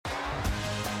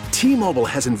T-Mobile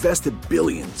has invested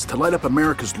billions to light up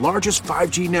America's largest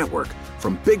 5G network,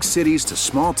 from big cities to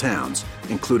small towns,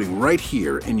 including right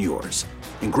here in yours.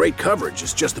 And great coverage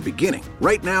is just the beginning.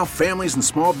 Right now, families and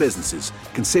small businesses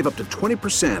can save up to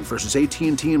 20% versus AT&T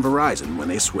and Verizon when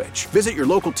they switch. Visit your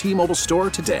local T-Mobile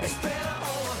store today.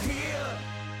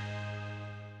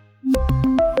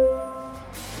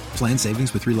 Plan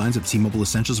savings with 3 lines of T-Mobile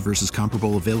Essentials versus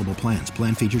comparable available plans.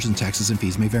 Plan features and taxes and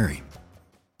fees may vary.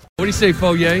 What do you say,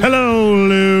 Foye? Hello,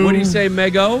 Lou. What do you say,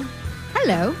 Mego?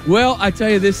 Hello. Well, I tell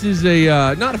you, this is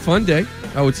a not a fun day,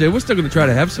 I would say. We're still going to try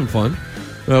to have some fun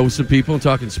with some people and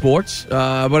talking sports.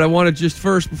 But I want to just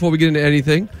first, before we get into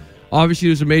anything, obviously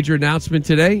there's a major announcement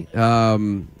today.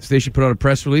 Station put out a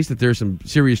press release that there's some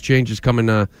serious changes coming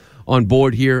on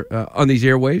board here on these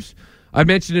airwaves. I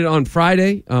mentioned it on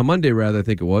Monday, I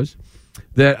think it was,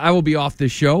 that I will be off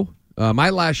this show. My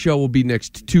last show will be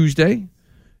next Tuesday,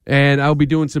 and I'll be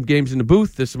doing some games in the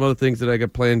booth. There's some other things that I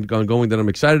got planned on going that I'm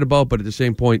excited about, but at the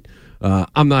same point,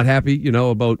 I'm not happy,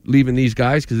 about leaving these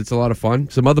guys because it's a lot of fun.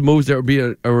 Some other moves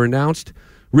that are announced.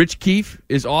 Rich Keefe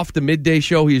is off the midday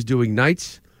show. He is doing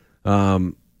nights.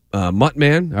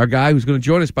 Muttman, our guy, who's going to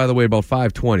join us, by the way, about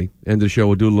 5:20. End of the show.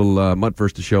 We'll do a little Mutt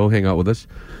versus the show, hang out with us.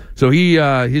 So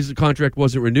his contract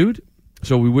wasn't renewed,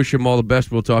 so we wish him all the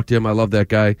best. We'll talk to him. I love that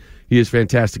guy. He is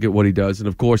fantastic at what he does. And,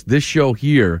 of course, this show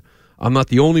here, I'm not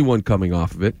the only one coming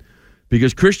off of it,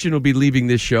 because Christian will be leaving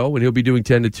this show, and he'll be doing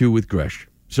 10 to 2 with Gresh.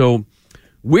 So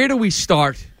where do we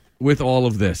start with all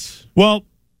of this? Well,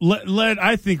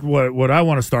 I think what I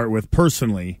want to start with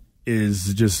personally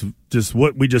is just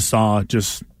what we just saw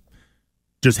just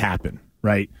happen,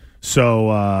 right?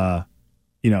 So,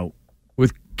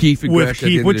 with Keefe and Gresh,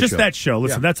 with just that show.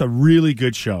 Listen, That's a really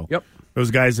good show. Yep.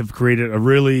 Those guys have created a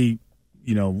really,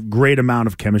 great amount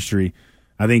of chemistry.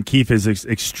 I think Keefe is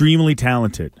extremely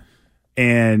talented.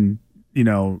 And,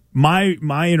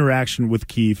 my interaction with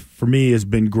Keefe, for me, has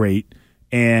been great.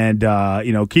 And,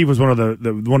 Keefe was one of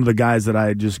the guys that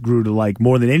I just grew to like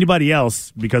more than anybody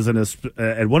else, because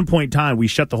at one point in time, we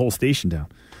shut the whole station down.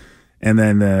 And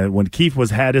then when Keefe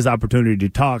had his opportunity to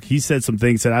talk, he said some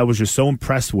things that I was just so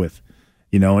impressed with,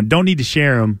 and don't need to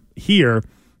share them here,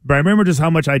 but I remember just how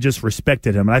much I just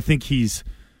respected him. And I think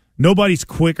nobody's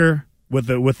quicker with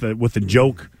a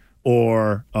joke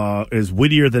or is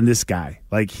wittier than this guy.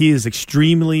 Like, he is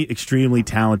extremely, extremely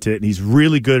talented, and he's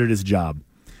really good at his job.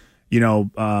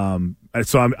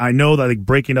 So I know that, like,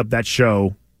 breaking up that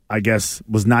show, I guess,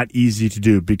 was not easy to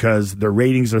do, because their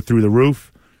ratings are through the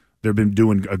roof. They've been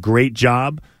doing a great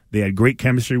job. They had great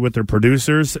chemistry with their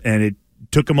producers, and it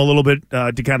took them a little bit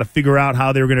to kind of figure out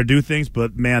how they were going to do things,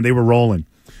 but, man, they were rolling.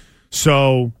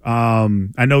 So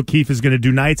I know Keefe is going to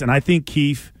do nights, and I think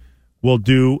Keefe will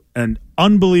do an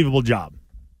unbelievable job.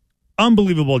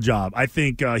 Unbelievable job. I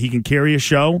think he can carry a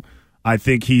show. I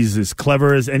think he's as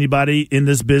clever as anybody in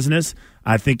this business.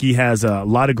 I think he has a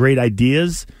lot of great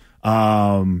ideas.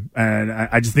 And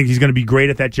I just think he's going to be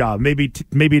great at that job. Maybe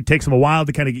it takes him a while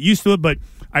to kind of get used to it, but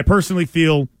I personally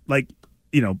feel like,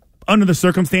 under the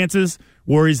circumstances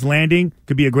where he's landing,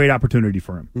 could be a great opportunity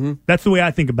for him. Mm-hmm. That's the way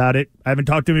I think about it. I haven't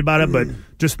talked to him about it, but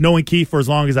just knowing Keefe for as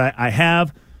long as I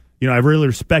have, I really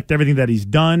respect everything that he's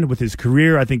done with his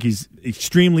career. I think he's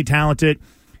extremely talented,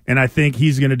 and I think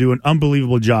he's going to do an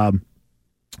unbelievable job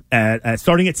at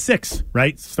starting at 6,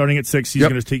 right? Starting at 6, he's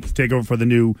going to take over for the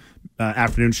new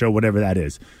afternoon show, whatever that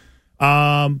is.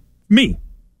 Me.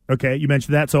 Okay, you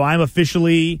mentioned that. So I'm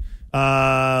officially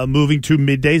moving to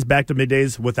middays, back to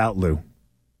middays without Lou.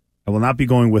 I will not be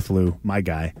going with Lou, my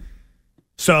guy.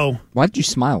 So why did you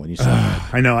smile when you said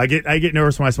that? I know. I get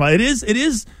nervous when I smile. It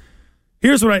is.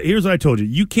 Here's what I told you.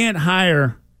 You can't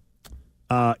hire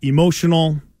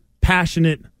emotional,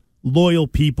 passionate, loyal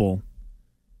people,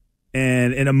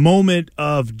 and in a moment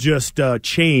of just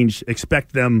change,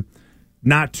 expect them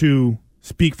not to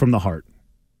speak from the heart.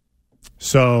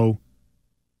 So,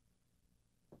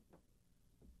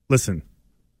 listen.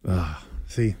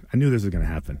 See, I knew this was going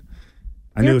to happen.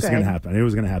 I knew it was going to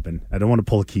happen. I don't want to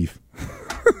pull a Keefe.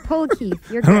 Pull a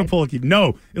Keefe. You're I don't want to pull a Keefe.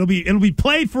 No, it'll be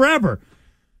played forever.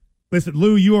 Listen,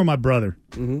 Lou, you are my brother.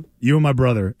 Mm-hmm. You are my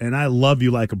brother, and I love you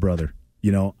like a brother.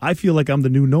 I feel like I'm the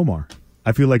new Nomar.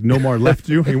 I feel like Nomar left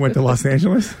you. He went to Los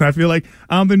Angeles. I feel like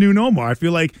I'm the new Nomar. I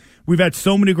feel like we've had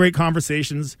so many great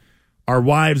conversations. Our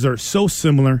wives are so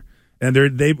similar, and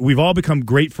we've all become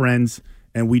great friends,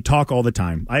 and we talk all the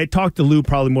time. I talk to Lou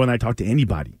probably more than I talk to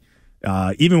anybody,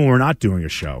 even when we're not doing a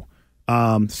show.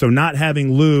 So not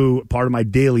having Lou part of my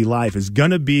daily life is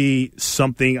going to be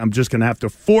something I'm just going to have to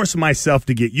force myself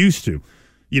to get used to.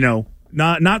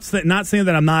 Not saying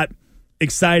that I'm not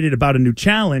excited about a new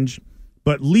challenge,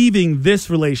 but leaving this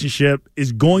relationship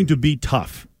is going to be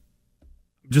tough.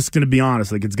 I'm just going to be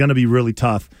honest. Like, it's going to be really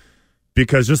tough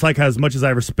because just like as much as I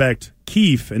respect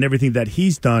Keith and everything that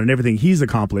he's done and everything he's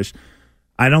accomplished,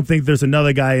 I don't think there's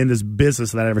another guy in this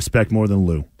business that I respect more than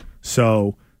Lou.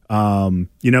 So,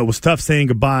 it was tough saying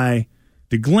goodbye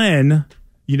to Glenn,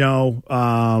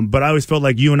 but I always felt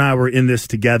like you and I were in this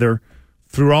together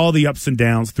through all the ups and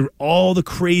downs, through all the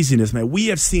craziness, man. We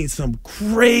have seen some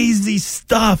crazy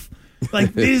stuff.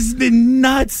 Like, this has been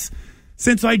nuts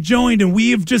since I joined, and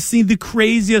we have just seen the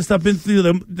craziest. I've been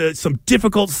through some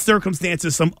difficult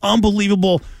circumstances, some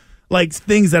unbelievable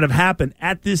things that have happened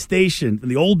at this station, in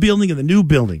the old building and the new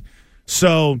building.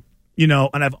 So,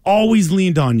 and I've always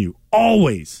leaned on you.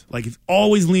 Always. It's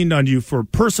always leaned on you for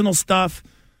personal stuff,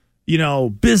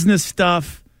 business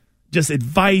stuff, just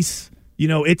advice.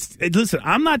 Listen,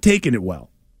 I'm not taking it well.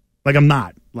 I'm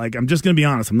not. I'm just going to be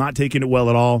honest. I'm not taking it well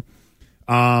at all.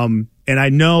 And I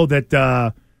know that,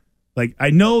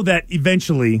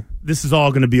 eventually this is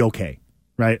all going to be okay,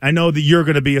 right? I know that you're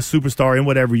going to be a superstar in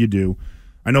whatever you do.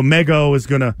 I know Mego is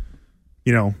going to,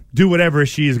 do whatever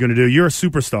she is going to do. You're a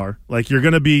superstar. You're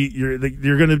going to be, you're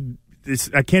going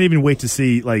to, I can't even wait to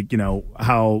see,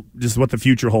 how, just what the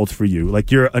future holds for you.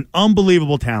 You're an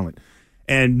unbelievable talent.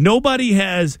 And nobody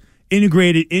has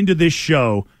integrated into this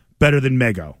show better than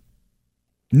Mego.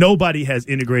 Nobody has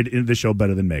integrated into the show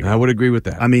better than Mego. I would agree with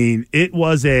that. I mean, I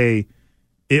was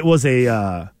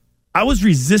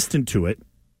resistant to it.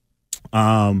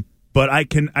 But I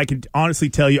can honestly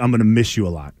tell you, I'm going to miss you a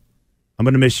lot. I'm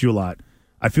going to miss you a lot.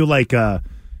 I feel like, I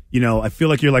feel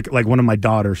like you're like one of my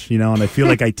daughters, and I feel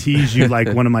like I tease you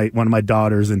like one of my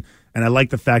daughters, and I like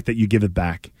the fact that you give it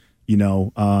back.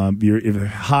 You're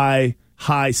high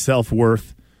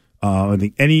self-worth. I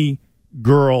think any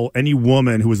girl, any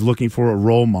woman who is looking for a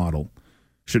role model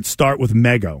should start with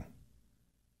Mego,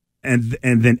 and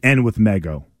then end with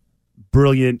Mego.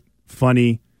 Brilliant,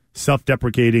 funny,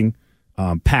 self-deprecating.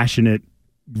 Passionate,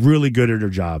 really good at her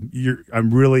job.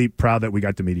 I'm really proud that we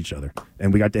got to meet each other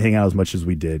and we got to hang out as much as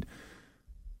we did.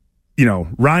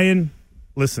 Ryan,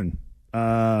 listen,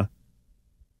 nobody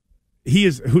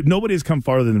has come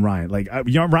farther than Ryan.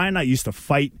 Ryan and I used to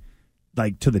fight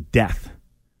to the death.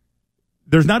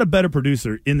 There's not a better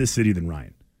producer in this city than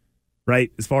Ryan,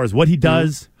 right? As far as what he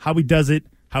does, how he does it,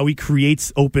 how he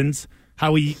creates opens,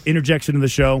 how he interjects into the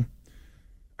show.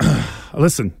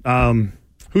 Listen,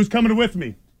 who's coming with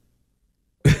me?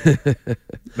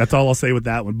 That's all I'll say with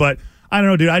that one. But I don't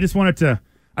know, dude. I just wanted to.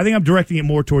 I think I'm directing it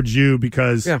more towards you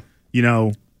because it's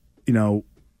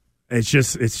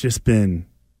been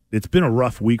a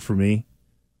rough week for me.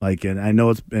 And I know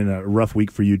it's been a rough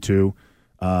week for you too.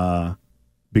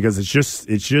 Because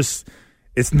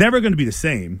it's never going to be the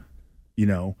same.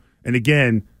 And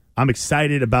again, I'm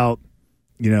excited about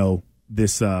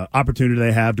this opportunity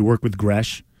I have to work with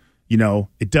Gresh.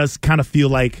 It does kind of feel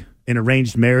like an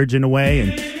arranged marriage in a way,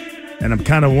 and I'm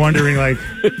kind of wondering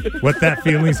what that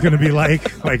feeling is going to be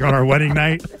like on our wedding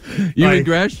night. You and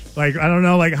Gresh? I don't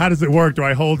know, how does it work? Do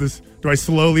I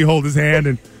slowly hold his hand,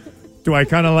 and do I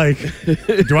kind of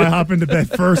do I hop into bed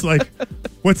first?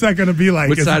 What's that going to be like?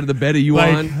 Which side of the bed are you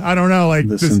on? I don't know.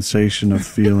 The sensation of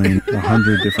feeling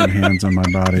 100 different hands on my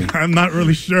body. I'm not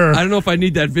really sure. I don't know if I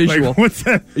need that visual. What's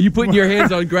that? Are you putting your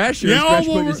hands on Gresh, or is Gresh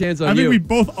putting his hands on you? I think we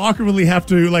both awkwardly have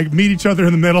to meet each other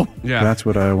in the middle. Yeah, that's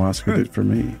what ayahuasca did for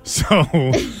me.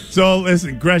 So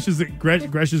listen, Gresh is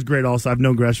great. Also, I've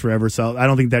known Gresh forever, so I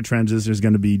don't think that transition is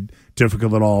going to be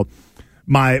difficult at all.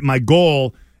 My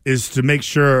goal is to make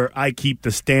sure I keep the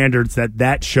standards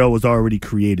that show has already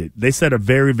created. They set a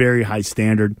very, very high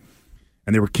standard,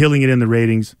 and they were killing it in the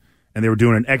ratings, and they were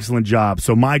doing an excellent job.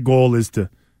 So my goal is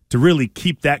to really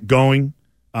keep that going,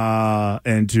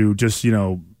 and to just,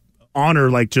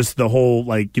 honor just the whole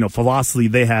philosophy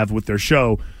they have with their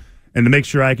show, and to make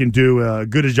sure I can do as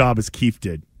good a job as Keith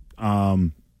did.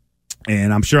 And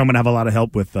I'm sure I'm going to have a lot of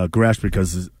help with Gresh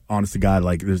because, honest to God,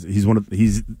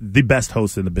 he's the best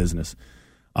host in the business.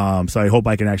 So I hope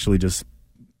I can actually just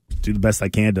do the best I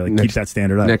can to keep that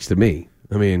standard up. Next to me.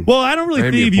 I mean, well, I don't really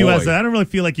think of you as I don't really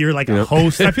feel like you're a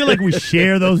host. I feel like we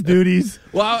share those duties.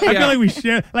 Well, I feel like we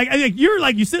share. You're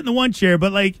you sit in the one chair,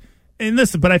 but and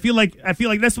listen. But I feel like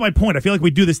that's my point. I feel like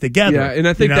we do this together. Yeah, and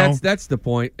I think that's the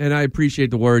point. And I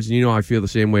appreciate the words, and I feel the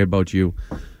same way about you.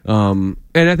 And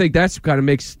I think that's kind of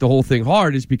makes the whole thing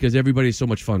hard, is because everybody's so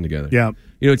much fun together. Yeah.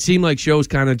 It seemed like shows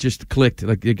kind of just clicked.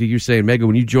 Like you're saying, Megan,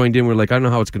 when you joined in, we're like, I don't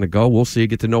know how it's going to go. We'll see.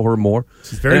 Get to know her more.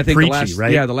 It's very preachy,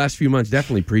 right? Yeah, the last few months,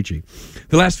 definitely preachy.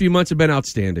 The last few months have been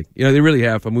outstanding. They really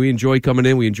have. I mean, we enjoy coming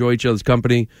in. We enjoy each other's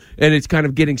company. And it's kind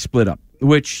of getting split up,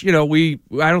 which, I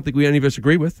don't think any of us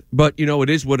agree with. But, it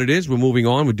is what it is. We're moving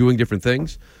on. We're doing different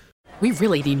things. We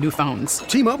really need new phones.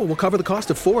 T-Mobile will cover the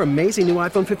cost of 4 amazing new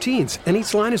iPhone 15s, and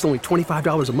each line is only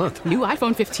 $25 a month. New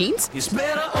iPhone 15s? It's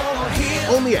better over here.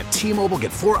 Only at T-Mobile,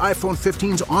 get 4 iPhone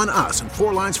 15s on us and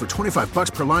 4 lines for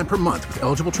 $25 per line per month with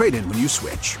eligible trade-in when you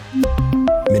switch.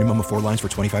 Minimum of 4 lines for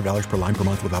 $25 per line per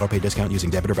month with autopay discount using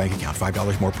debit or bank account.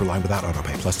 $5 more per line without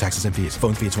autopay, plus taxes and fees.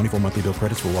 Phone fee at 24 monthly bill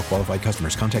credits for well qualified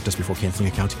customers. Contact us before canceling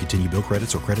account to continue bill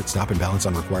credits or credit stop and balance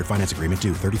on required finance agreement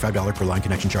due. $35 per line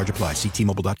connection charge applies. See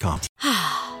T-Mobile.com.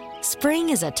 Spring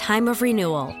is a time of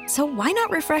renewal, so why not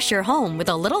refresh your home with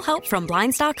a little help from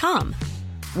Blinds.com?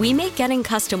 We make getting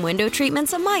custom window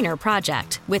treatments a minor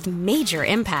project with major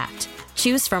impact.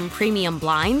 Choose from premium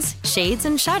blinds, shades,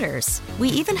 and shutters. We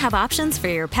even have options for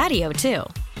your patio, too.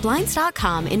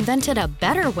 Blinds.com invented a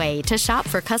better way to shop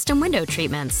for custom window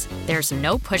treatments. There's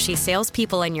no pushy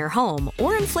salespeople in your home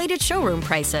or inflated showroom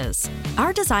prices.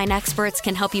 Our design experts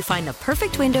can help you find the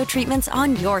perfect window treatments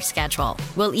on your schedule.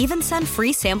 We'll even send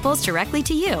free samples directly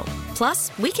to you.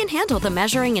 Plus, we can handle the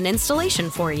measuring and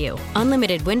installation for you.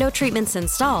 Unlimited window treatments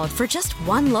installed for just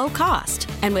one low cost.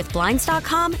 And with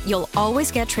Blinds.com, you'll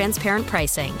always get transparent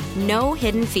pricing. No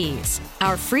hidden fees.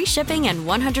 Our free shipping and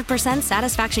 100%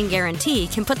 satisfaction guarantee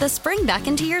can put the spring back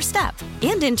into your step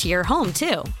and into your home,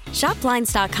 too. Shop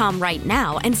Blinds.com right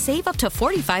now and save up to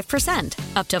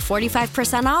 45%. Up to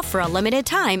 45% off for a limited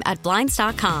time at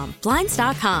Blinds.com.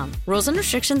 Blinds.com. Rules and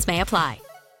restrictions may apply.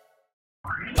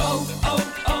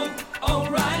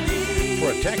 O'Reilly.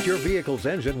 Protect your vehicle's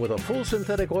engine with a full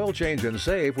synthetic oil change and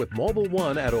save with Mobil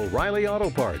 1 at O'Reilly Auto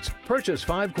Parts. Purchase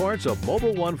 5 quarts of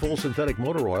Mobil 1 full synthetic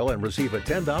motor oil and receive a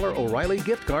 $10 O'Reilly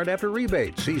gift card after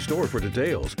rebate. See store for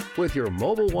details. With your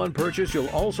Mobil 1 purchase, you'll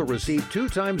also receive 2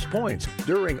 times points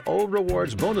during O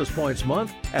Rewards Bonus Points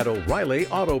Month at O'Reilly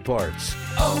Auto Parts.